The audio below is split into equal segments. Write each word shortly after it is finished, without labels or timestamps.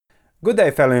Good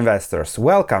day, fellow investors.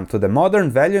 Welcome to the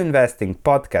Modern Value Investing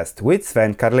podcast with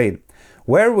Sven Carlin,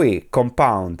 where we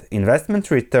compound investment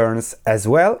returns as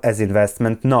well as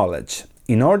investment knowledge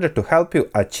in order to help you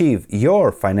achieve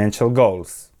your financial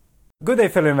goals. Good day,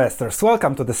 fellow investors.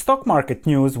 Welcome to the stock market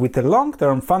news with a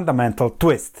long-term fundamental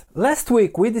twist. Last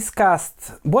week we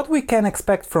discussed what we can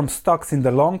expect from stocks in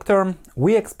the long term.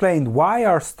 We explained why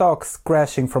are stocks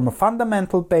crashing from a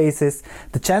fundamental basis,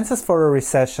 the chances for a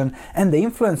recession, and the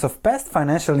influence of past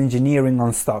financial engineering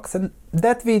on stocks. And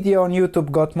that video on YouTube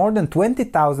got more than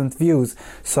 20,000 views.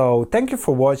 So thank you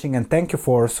for watching and thank you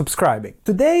for subscribing.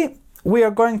 Today we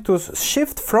are going to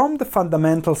shift from the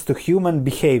fundamentals to human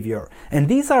behavior, and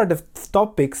these are the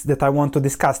topics that I want to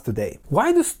discuss today.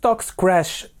 Why do stocks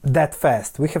crash that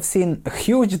fast? We have seen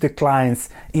huge declines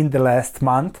in the last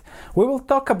month. We will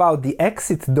talk about the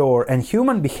exit door and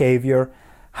human behavior.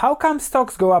 How come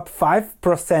stocks go up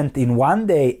 5% in one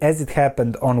day as it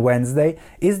happened on Wednesday?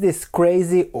 Is this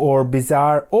crazy or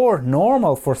bizarre or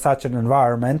normal for such an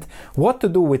environment? What to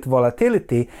do with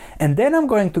volatility? And then I'm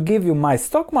going to give you my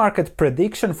stock market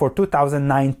prediction for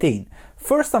 2019.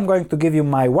 First, I'm going to give you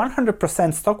my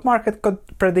 100% stock market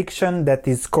prediction that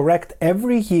is correct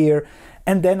every year.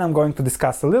 And then I'm going to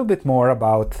discuss a little bit more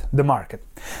about the market.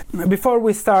 Before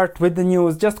we start with the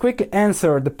news, just quickly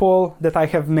answer the poll that I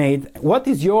have made. What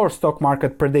is your stock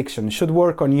market prediction? Should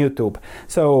work on YouTube.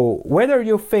 So whether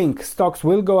you think stocks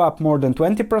will go up more than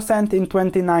 20% in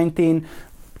 2019,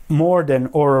 more than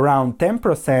or around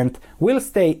 10%, will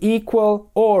stay equal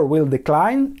or will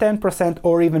decline 10%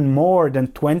 or even more than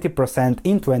 20%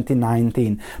 in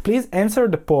 2019. Please answer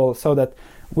the poll so that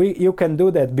you can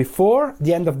do that before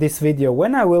the end of this video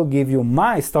when I will give you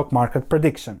my stock market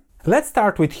prediction. Let's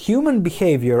start with human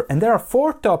behavior, and there are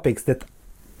 4 topics that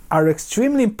are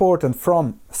extremely important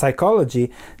from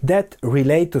psychology that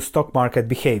relate to stock market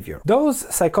behavior. Those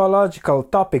psychological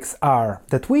topics are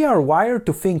that we are wired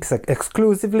to think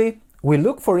exclusively, we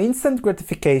look for instant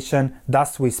gratification,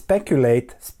 thus we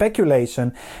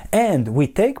speculation, and we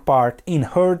take part in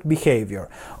herd behavior.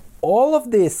 All of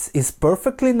this is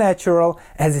perfectly natural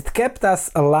as it kept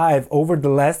us alive over the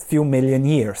last few million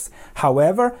years.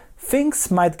 However,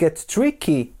 things might get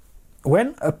tricky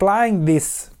when applying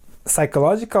these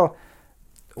psychological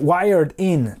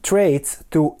wired-in traits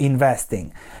to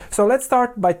investing. So let's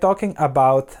start by talking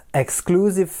about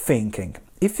exclusive thinking.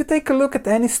 If you take a look at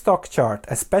any stock chart,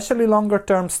 especially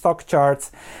longer-term stock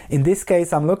charts, in this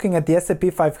case I'm looking at the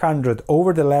S&P 500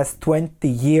 over the last 20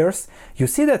 years, you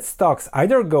see that stocks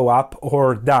either go up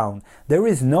or down. There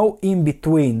is no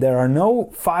in-between. There are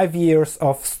no 5 years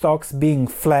of stocks being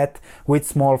flat with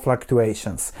small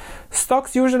fluctuations.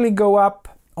 Stocks usually go up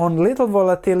on little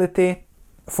volatility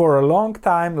for a long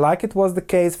time, like it was the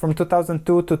case from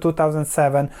 2002 to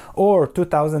 2007 or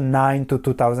 2009 to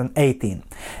 2018,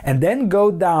 and then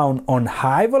go down on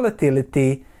high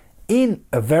volatility in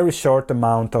a very short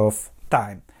amount of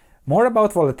time. More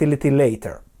about volatility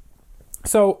later.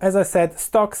 So, as I said,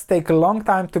 stocks take a long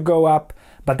time to go up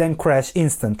but then crash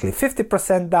instantly.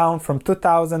 50% down from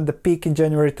 2000, the peak in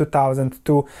January 2000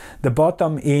 to the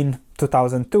bottom in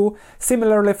 2002.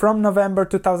 Similarly, from November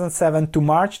 2007 to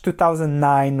March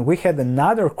 2009, we had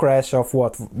another crash of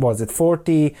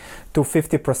 40 to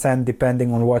 50%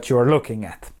 depending on what you are looking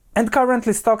at. And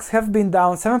currently stocks have been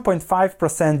down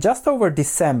 7.5% just over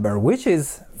December, which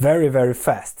is very, very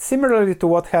fast. Similarly to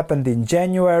what happened in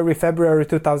January, February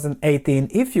 2018,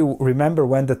 if you remember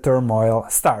when the turmoil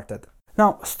started.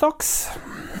 Now, stocks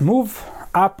move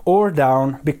up or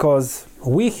down because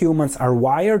we humans are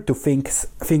wired to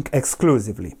think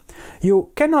exclusively. You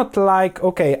cannot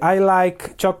I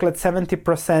like chocolate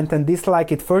 70% and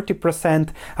dislike it 30%,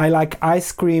 I like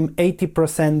ice cream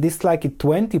 80%, dislike it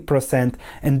 20%,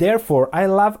 and therefore I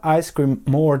love ice cream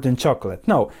more than chocolate.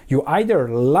 No, you either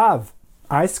love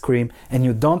ice cream and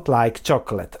you don't like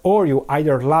chocolate, or you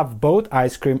either love both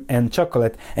ice cream and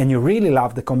chocolate and you really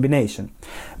love the combination.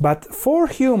 But for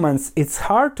humans it's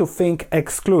hard to think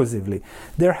exclusively.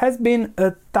 There has been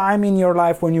a time in your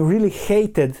life when you really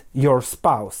hated your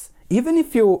spouse. Even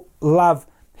if you love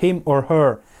him or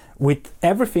her with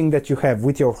everything that you have,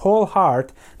 with your whole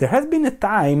heart, there has been a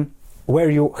time where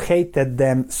you hated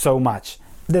them so much.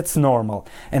 That's normal.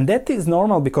 And that is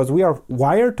normal because we are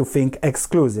wired to think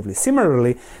exclusively.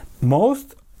 Similarly,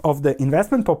 most of the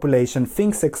investment population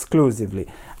thinks exclusively.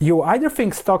 You either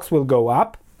think stocks will go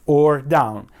up or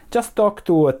down. Just talk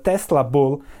to a Tesla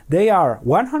bull. They are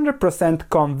 100%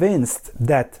 convinced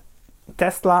that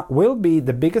Tesla will be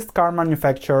the biggest car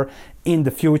manufacturer in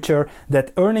the future,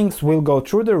 that earnings will go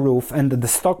through the roof and that the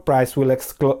stock price will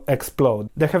explode.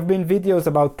 There have been videos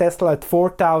about Tesla at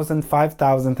 4,000,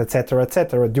 5,000, etc.,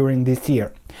 etc. during this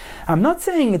year. I'm not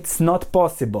saying it's not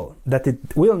possible, that it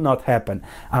will not happen.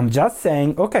 I'm just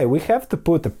saying, okay, we have to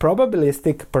put a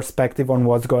probabilistic perspective on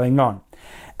what's going on.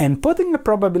 And putting a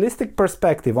probabilistic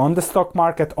perspective on the stock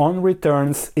market, on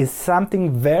returns, is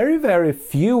something very, very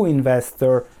few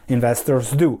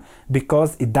investors do,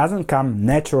 because it doesn't come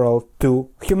natural to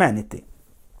humanity.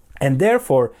 And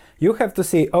therefore, you have to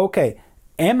see, okay,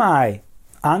 am I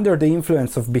under the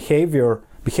influence of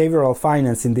behavioral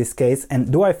finance in this case,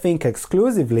 and do I think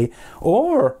exclusively,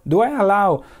 or do I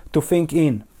allow to think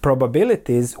in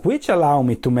probabilities which allow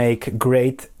me to make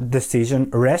great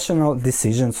rational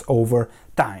decisions over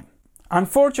time?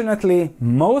 Unfortunately,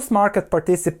 most market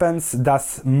participants,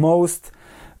 thus most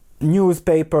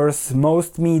newspapers,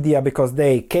 most media, because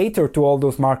they cater to all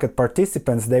those market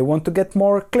participants, they want to get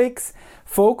more clicks,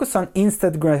 focus on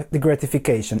instant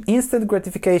gratification. Instant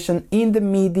gratification in the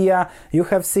media. You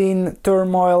have seen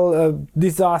turmoil,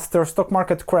 disaster, stock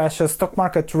market crashes, stock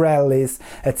market rallies,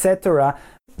 etc.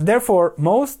 Therefore,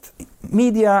 most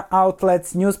media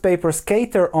outlets, newspapers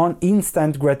cater on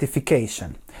instant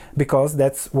gratification, because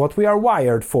that's what we are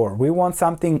wired for. We want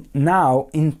something now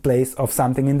in place of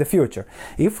something in the future.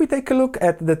 If we take a look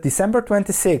at the December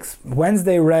 26th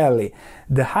Wednesday rally,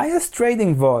 the highest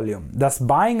trading volume, thus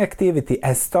buying activity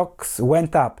as stocks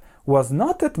went up, was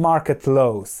not at market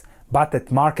lows, but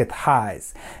at market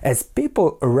highs, as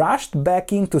people rushed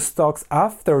back into stocks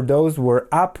after those were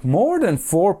up more than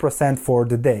 4% for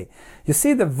the day. You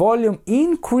see the volume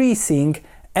increasing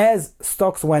as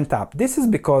stocks went up. This is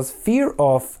because fear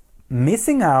of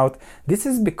missing out. This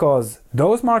is because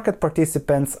those market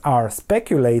participants are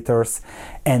speculators,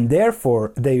 and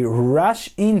therefore they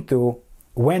rush into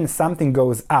when something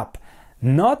goes up,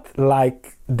 not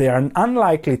like they are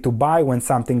unlikely to buy when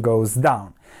something goes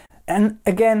down. And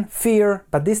again, fear,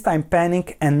 but this time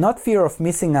panic and not fear of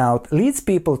missing out, leads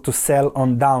people to sell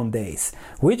on down days,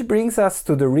 which brings us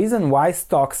to the reason why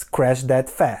stocks crash that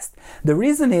fast. The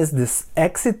reason is this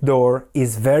exit door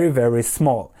is very, very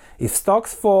small. If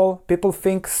stocks fall, people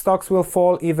think stocks will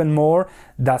fall even more,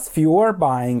 thus fewer are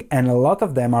buying and a lot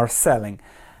of them are selling.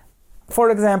 For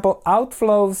example,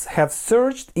 outflows have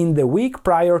surged in the week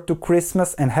prior to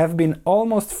Christmas and have been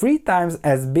almost 3 times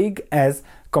as big as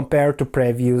compared to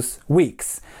previous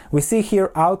weeks. We see here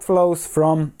outflows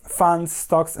from funds,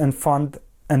 stocks and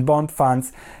bond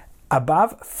funds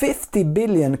above 50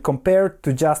 billion compared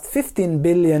to just 15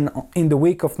 billion in the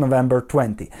week of November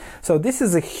 20. So this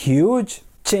is a huge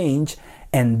change,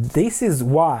 and this is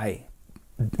why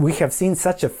we have seen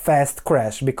such a fast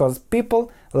crash, because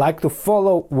people like to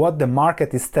follow what the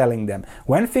market is telling them.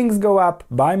 When things go up,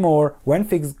 buy more. When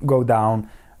things go down,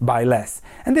 buy less.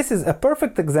 And this is a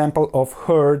perfect example of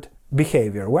herd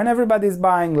behavior. When everybody is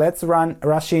buying, let's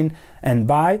rush in and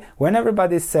buy. When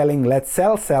everybody is selling, let's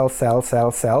sell,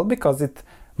 because it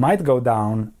might go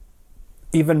down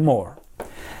even more.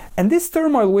 And this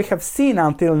turmoil we have seen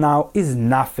until now is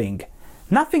nothing.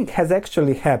 Nothing has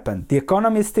actually happened. The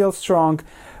economy is still strong.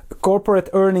 Corporate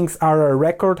earnings are at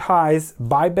record highs.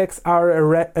 Buybacks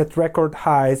are at record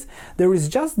highs. There is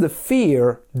just the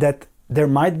fear that there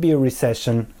might be a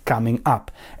recession coming up.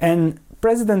 And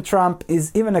President Trump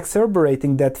is even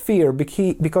exacerbating that fear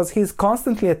because he's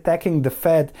constantly attacking the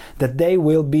Fed that they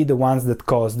will be the ones that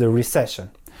cause the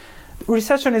recession.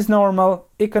 Recession is normal.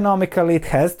 Economically, it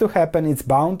has to happen. It's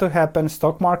bound to happen.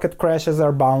 Stock market crashes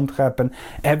are bound to happen.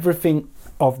 Everything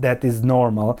of that is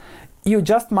normal. You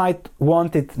just might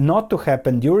want it not to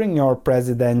happen during your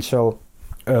presidential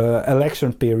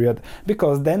election period,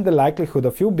 because then the likelihood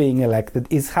of you being elected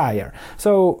is higher.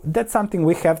 So that's something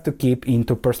we have to keep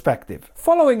into perspective.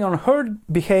 Following on herd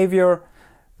behavior,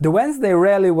 the Wednesday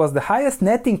rally was the highest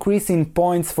net increase in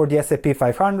points for the S&P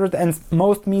 500, and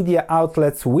most media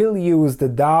outlets will use the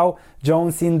Dow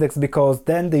Jones Index because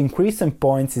then the increase in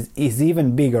points is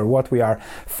even bigger. What we are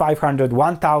 500,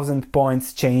 1000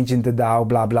 points change in the Dow,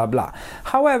 blah blah blah.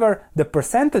 However, the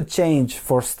percentage change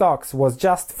for stocks was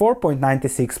just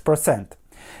 4.96%.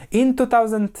 In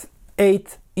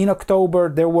 2008, in October,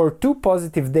 there were 2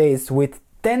 positive days with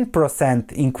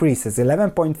 10% increases,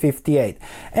 11.58,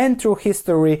 and through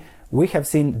history we have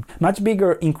seen much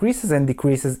bigger increases and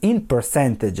decreases in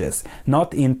percentages,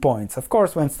 not in points. Of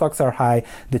course, when stocks are high,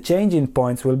 the change in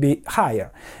points will be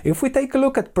higher. If we take a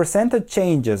look at percentage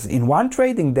changes in one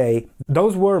trading day,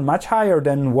 those were much higher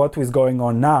than what is going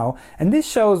on now, and this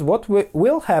shows what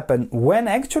will happen when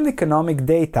actual economic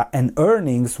data and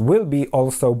earnings will be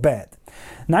also bad.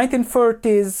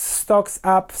 1930s stocks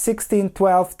up 16,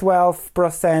 12,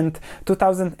 12%,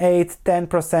 2008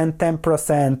 10%,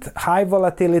 10%, high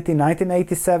volatility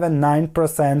 1987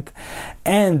 9%,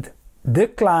 and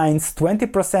declines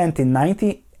 20% in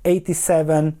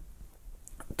 1987,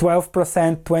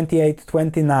 12%, 28,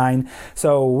 29.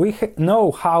 So we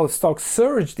know how stocks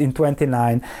surged in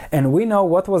 29, and we know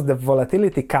what was the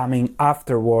volatility coming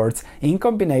afterwards in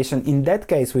combination, in that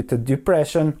case, with the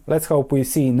depression. Let's hope we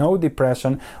see no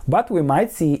depression, but we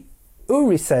might see a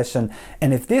recession.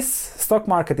 And if this stock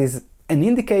market is an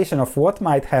indication of what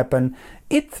might happen,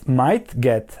 it might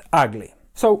get ugly.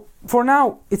 So for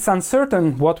now, it's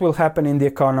uncertain what will happen in the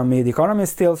economy. The economy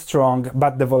is still strong,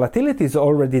 but the volatility is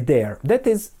already there. That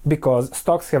is because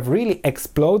stocks have really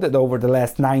exploded over the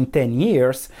last 9-10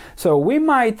 years. So we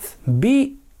might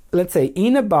be, let's say,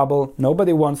 in a bubble.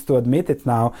 Nobody wants to admit it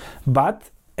now, but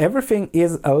everything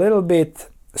is a little bit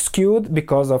skewed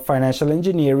because of financial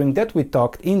engineering that we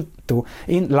talked into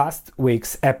in last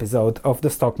week's episode of the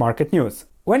Stock Market News.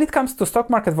 When it comes to stock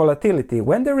market volatility,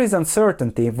 when there is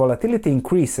uncertainty, volatility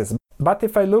increases. But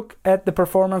if I look at the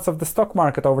performance of the stock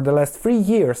market over the last 3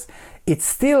 years, it's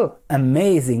still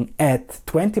amazing at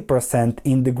 20%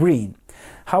 in the green.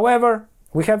 However,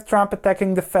 we have Trump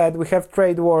attacking the Fed, we have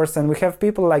trade wars, and we have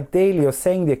people like Dalio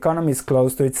saying the economy is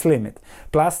close to its limit.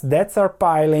 Plus, debts are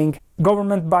piling,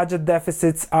 government budget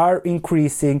deficits are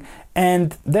increasing,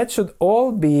 and that should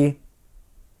all be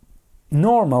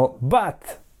normal,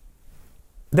 but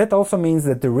that also means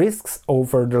that the risks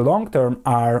over the long term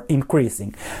are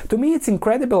increasing. To me, it's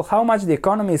incredible how much the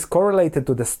economy is correlated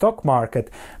to the stock market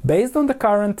based on the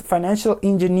current financial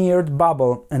engineered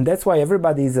bubble, and that's why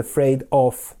everybody is afraid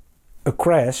of a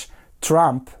crash,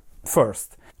 Trump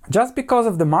first. Just because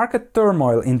of the market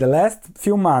turmoil in the last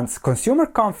few months, consumer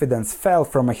confidence fell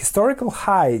from a historical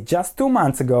high just 2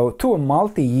 months ago to a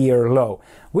multi-year low,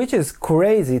 which is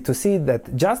crazy to see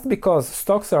that just because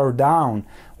stocks are down,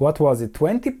 what was it,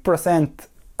 20%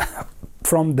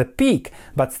 from the peak,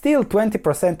 but still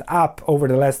 20% up over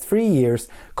the last 3 years,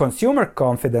 consumer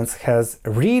confidence has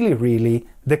really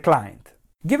declined.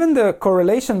 Given the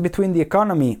correlation between the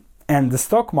economy and the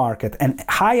stock market and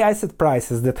high asset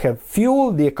prices that have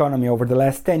fueled the economy over the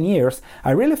last 10 years,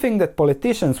 I really think that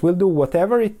politicians will do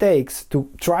whatever it takes to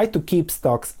try to keep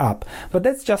stocks up. But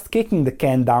that's just kicking the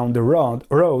can down the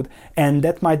road, and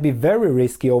that might be very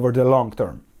risky over the long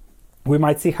term. We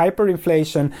might see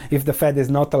hyperinflation if the Fed is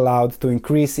not allowed to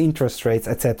increase interest rates,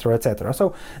 etc., etc.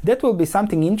 So that will be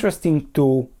something interesting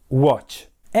to watch.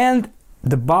 And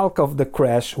the bulk of the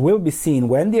crash will be seen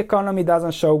when the economy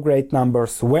doesn't show great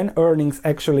numbers, when earnings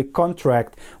actually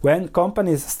contract, when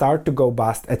companies start to go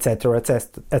bust, etc.,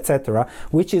 etc.,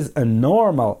 which is a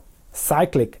normal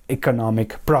cyclic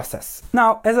economic process.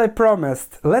 Now, as I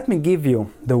promised, let me give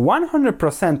you the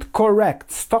 100%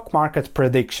 correct stock market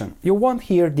prediction. You won't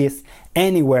hear this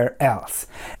anywhere else.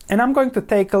 And I'm going to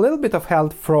take a little bit of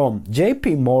help from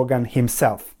JP Morgan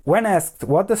himself. When asked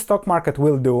what the stock market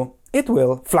will do, it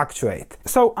will fluctuate.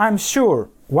 So I'm sure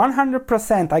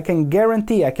 100% I can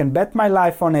guarantee, I can bet my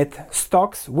life on it,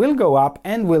 stocks will go up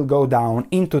and will go down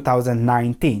in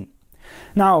 2019.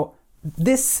 Now,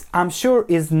 this, I'm sure,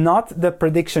 is not the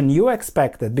prediction you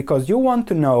expected, because you want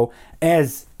to know,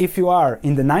 as if you are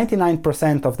in the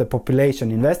 99% of the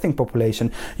population, investing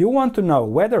population, you want to know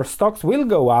whether stocks will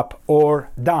go up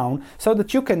or down, so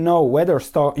that you can know whether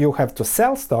you have to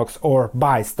sell stocks or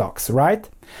buy stocks, right?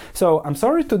 So I'm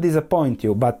sorry to disappoint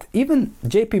you, but even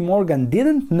JP Morgan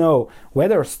didn't know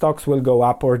whether stocks will go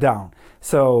up or down.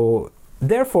 So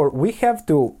therefore, we have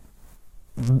to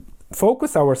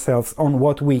focus ourselves on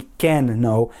what we can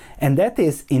know, and that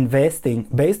is investing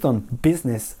based on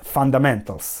business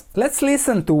fundamentals. Let's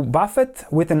listen to Buffett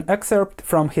with an excerpt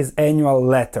from his annual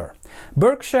letter.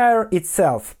 Berkshire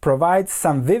itself provides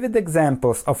some vivid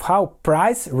examples of how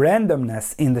price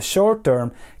randomness in the short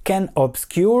term can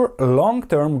obscure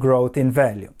long-term growth in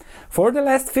value. For the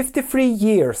last 53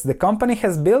 years, the company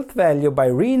has built value by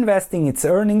reinvesting its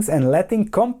earnings and letting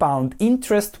compound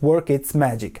interest work its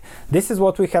magic. This is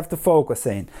what we have to focus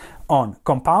on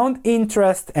compound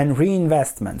interest and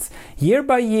reinvestments. Year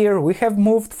by year, we have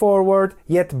moved forward,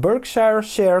 yet Berkshire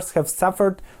shares have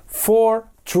suffered 4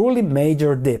 truly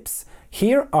major dips.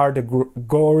 Here are the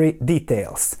gory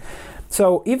details.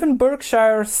 So even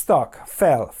Berkshire stock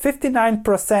fell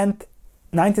 59%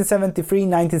 1973,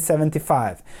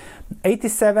 1975.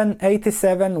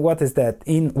 87, what is that?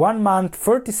 In 1 month,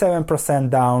 37%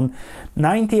 down.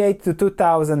 98 to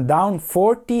 2000, down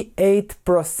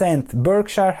 48%.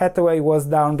 Berkshire Hathaway was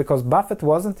down because Buffett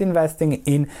wasn't investing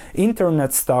in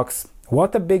internet stocks.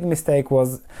 What a big mistake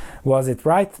was it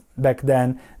right back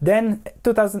then. Then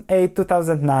 2008,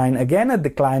 2009, again a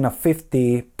decline of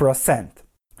 50%.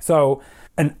 So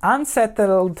an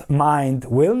unsettled mind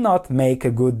will not make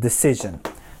a good decision.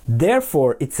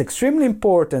 Therefore, it's extremely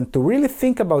important to really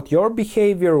think about your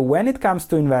behavior when it comes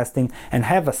to investing and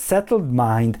have a settled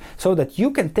mind so that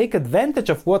you can take advantage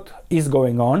of what is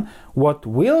going on, what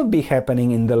will be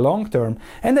happening in the long term,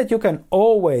 and that you can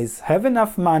always have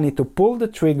enough money to pull the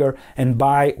trigger and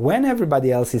buy when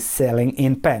everybody else is selling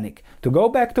in panic. To go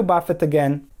back to Buffett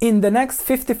again, in the next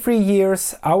 53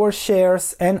 years, our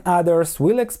shares and others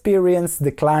will experience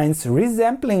declines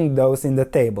resembling those in the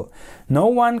table. No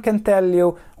one can tell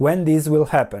you when this will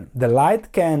happen. The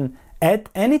light can at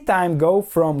any time go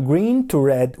from green to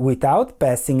red without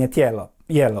passing at yellow.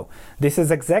 This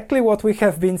is exactly what we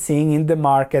have been seeing in the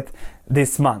market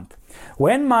this month.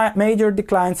 When major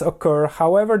declines occur,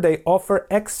 however, they offer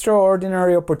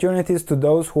extraordinary opportunities to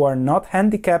those who are not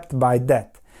handicapped by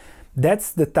debt.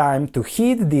 That's the time to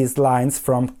heed these lines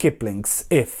from Kipling's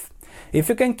If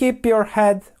you can keep your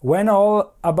head when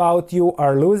all about you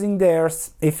are losing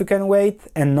theirs, if you can wait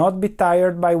and not be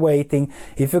tired by waiting,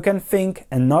 if you can think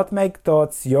and not make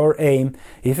thoughts your aim,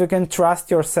 if you can trust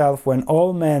yourself when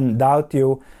all men doubt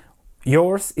you,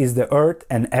 yours is the earth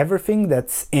and everything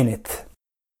that's in it.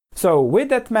 So with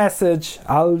that message,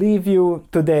 I'll leave you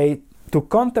today to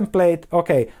contemplate,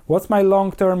 okay, what's my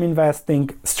long-term investing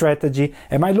strategy?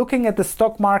 Am I looking at the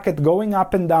stock market going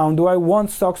up and down? Do I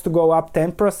want stocks to go up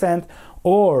 10%?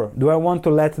 Or do I want to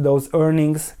let those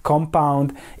earnings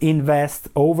compound, invest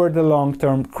over the long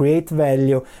term, create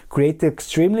value, create an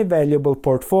extremely valuable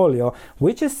portfolio,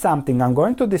 which is something I'm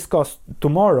going to discuss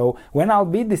tomorrow when I'll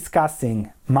be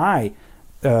discussing my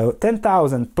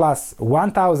 10,000 plus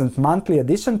 1,000 monthly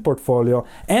addition portfolio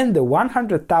and the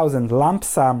 100,000 lump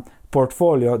sum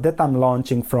portfolio that I'm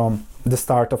launching from the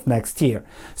start of next year.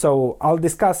 So I'll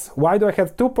discuss why do I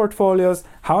have two portfolios,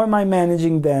 how am I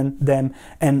managing them,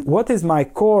 and what is my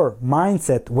core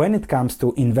mindset when it comes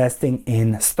to investing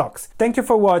in stocks. Thank you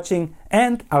for watching,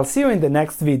 and I'll see you in the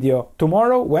next video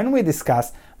tomorrow when we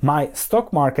discuss my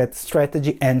stock market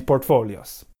strategy and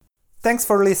portfolios. Thanks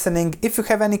for listening. If you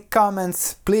have any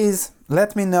comments, please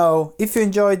let me know. If you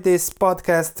enjoyed this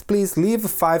podcast, please leave a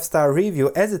 5-star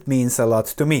review as it means a lot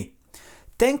to me.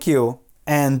 Thank you,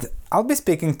 and I'll be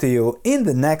speaking to you in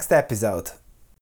the next episode.